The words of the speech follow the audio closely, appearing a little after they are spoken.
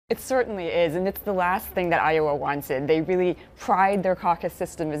It certainly is, and it's the last thing that Iowa wanted. They really pride their caucus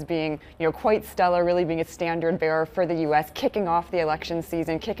system as being, quite stellar, really being a standard bearer for the U.S., kicking off the election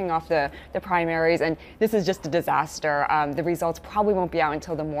season, kicking off the primaries, and this is just a disaster. The results probably won't be out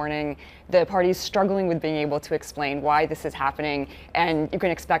until the morning. The party's struggling with being able to explain why this is happening, and you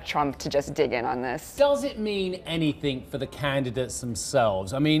can expect Trump to just dig in on this. Does it mean anything for the candidates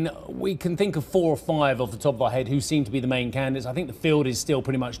themselves? I mean, we can think of 4 or 5 off the top of our head who seem to be the main candidates. I think the field is still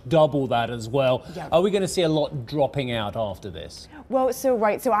pretty much double that as well. Yeah. Are we going to see a lot dropping out after this? Well, so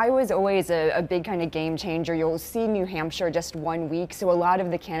Iowa is always a big kind of game changer. You'll see New Hampshire just 1 week, so a lot of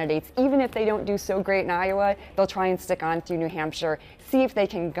the candidates, even if they don't do so great in Iowa, they'll try and stick on through New Hampshire, see if they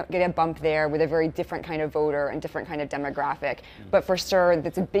can get a bump there with a very different kind of voter and different kind of demographic. But for sure,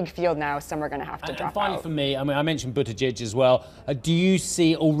 it's a big field now. Some are going to have to drop out. And finally for me, I mean, I mentioned Buttigieg as well. Do you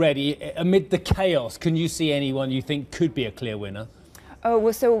see already, amid the chaos, can you see anyone you think could be a clear winner? Oh,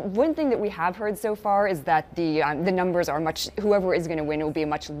 well, so one thing that we have heard so far is that the numbers are whoever is going to win will be a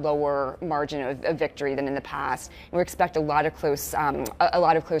much lower margin of victory than in the past. And we expect a lot of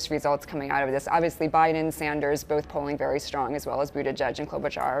close results coming out of this. Obviously, Biden, Sanders, both polling very strong, as well as Buttigieg and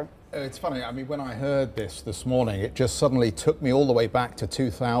Klobuchar. It's funny, I mean, when I heard this morning, it just suddenly took me all the way back to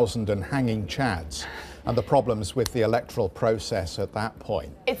 2000 and hanging chads and the problems with the electoral process at that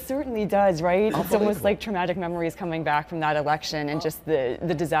point. It certainly does, right? It's almost like traumatic memories coming back from that election and just the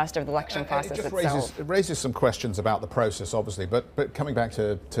disaster of the election process itself. It raises some questions about the process, obviously, but coming back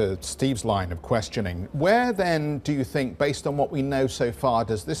to Steve's line of questioning, where then do you think, based on what we know so far,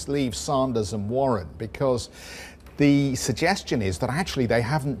 does this leave Sanders and Warren? Because the suggestion is that actually they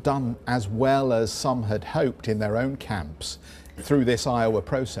haven't done as well as some had hoped in their own camps through this Iowa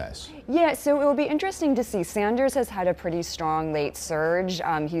process. Yeah, so it will be interesting to see. Sanders has had a pretty strong late surge.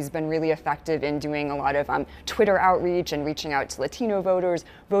 He's been really effective in doing a lot of Twitter outreach and reaching out to Latino voters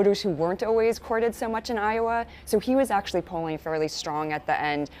who weren't always courted so much in Iowa. So he was actually polling fairly strong at the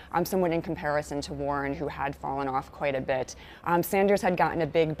end, somewhat in comparison to Warren, who had fallen off quite a bit. Sanders had gotten a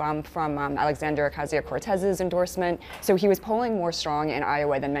big bump from Alexandria Ocasio-Cortez's endorsement, so he was polling more strong in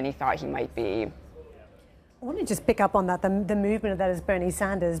Iowa than many thought he might be. I want to just pick up on that, the movement of that is Bernie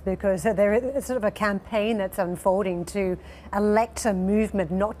Sanders, because there is sort of a campaign that's unfolding to elect a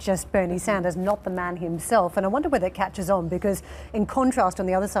movement, not just Bernie Sanders, not the man himself. And I wonder whether it catches on, because in contrast, on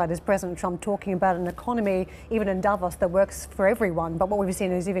the other side is President Trump talking about an economy, even in Davos, that works for everyone. But what we've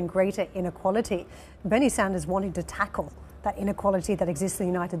seen is even greater inequality. Bernie Sanders wanting to tackle that inequality that exists in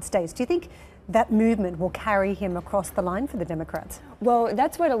the United States. Do you think that movement will carry him across the line for the Democrats? Well,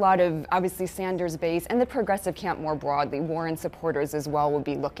 that's what a lot of, obviously, Sanders base and the progressive camp more broadly, Warren supporters as well, will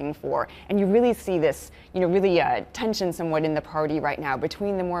be looking for. And you really see this, really tension somewhat in the party right now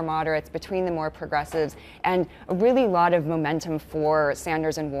between the more moderates, between the more progressives, and a really lot of momentum for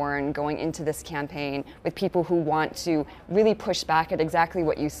Sanders and Warren going into this campaign with people who want to really push back at exactly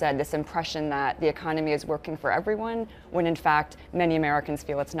what you said, this impression that the economy is working for everyone, when in fact many Americans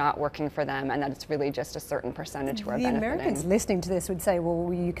feel it's not working for them and that it's really just a certain percentage who are benefiting. The Americans listening to this would say,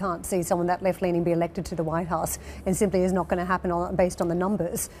 well, you can't see someone that left-leaning be elected to the White House, and simply is not going to happen based on the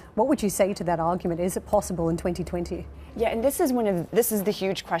numbers. What would you say to that argument? Is it possible in 2020? Yeah, and this is the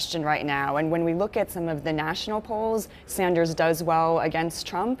huge question right now. And when we look at some of the national polls, Sanders does well against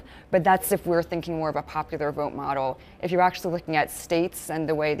Trump, but that's if we're thinking more of a popular vote model. If you're actually looking at states and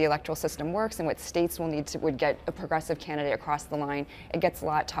the way the electoral system works and what states would get a progressive candidate across the line, it gets a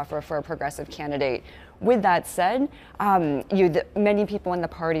lot tougher for a progressive candidate. With that said, many people in the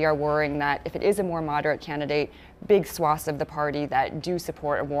party are worrying that if it is a more moderate candidate, big swaths of the party that do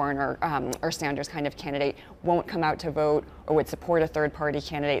support a Warren or Sanders kind of candidate won't come out to vote or would support a third-party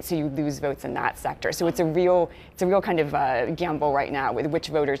candidate, so you lose votes in that sector. So it's a real kind of gamble right now with which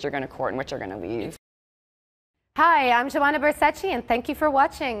voters you're going to court and which are going to leave. Hi, I'm Joanna Bersecci, and thank you for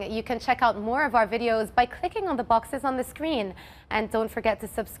watching. You can check out more of our videos by clicking on the boxes on the screen. And don't forget to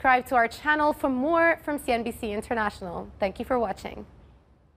subscribe to our channel for more from CNBC International. Thank you for watching.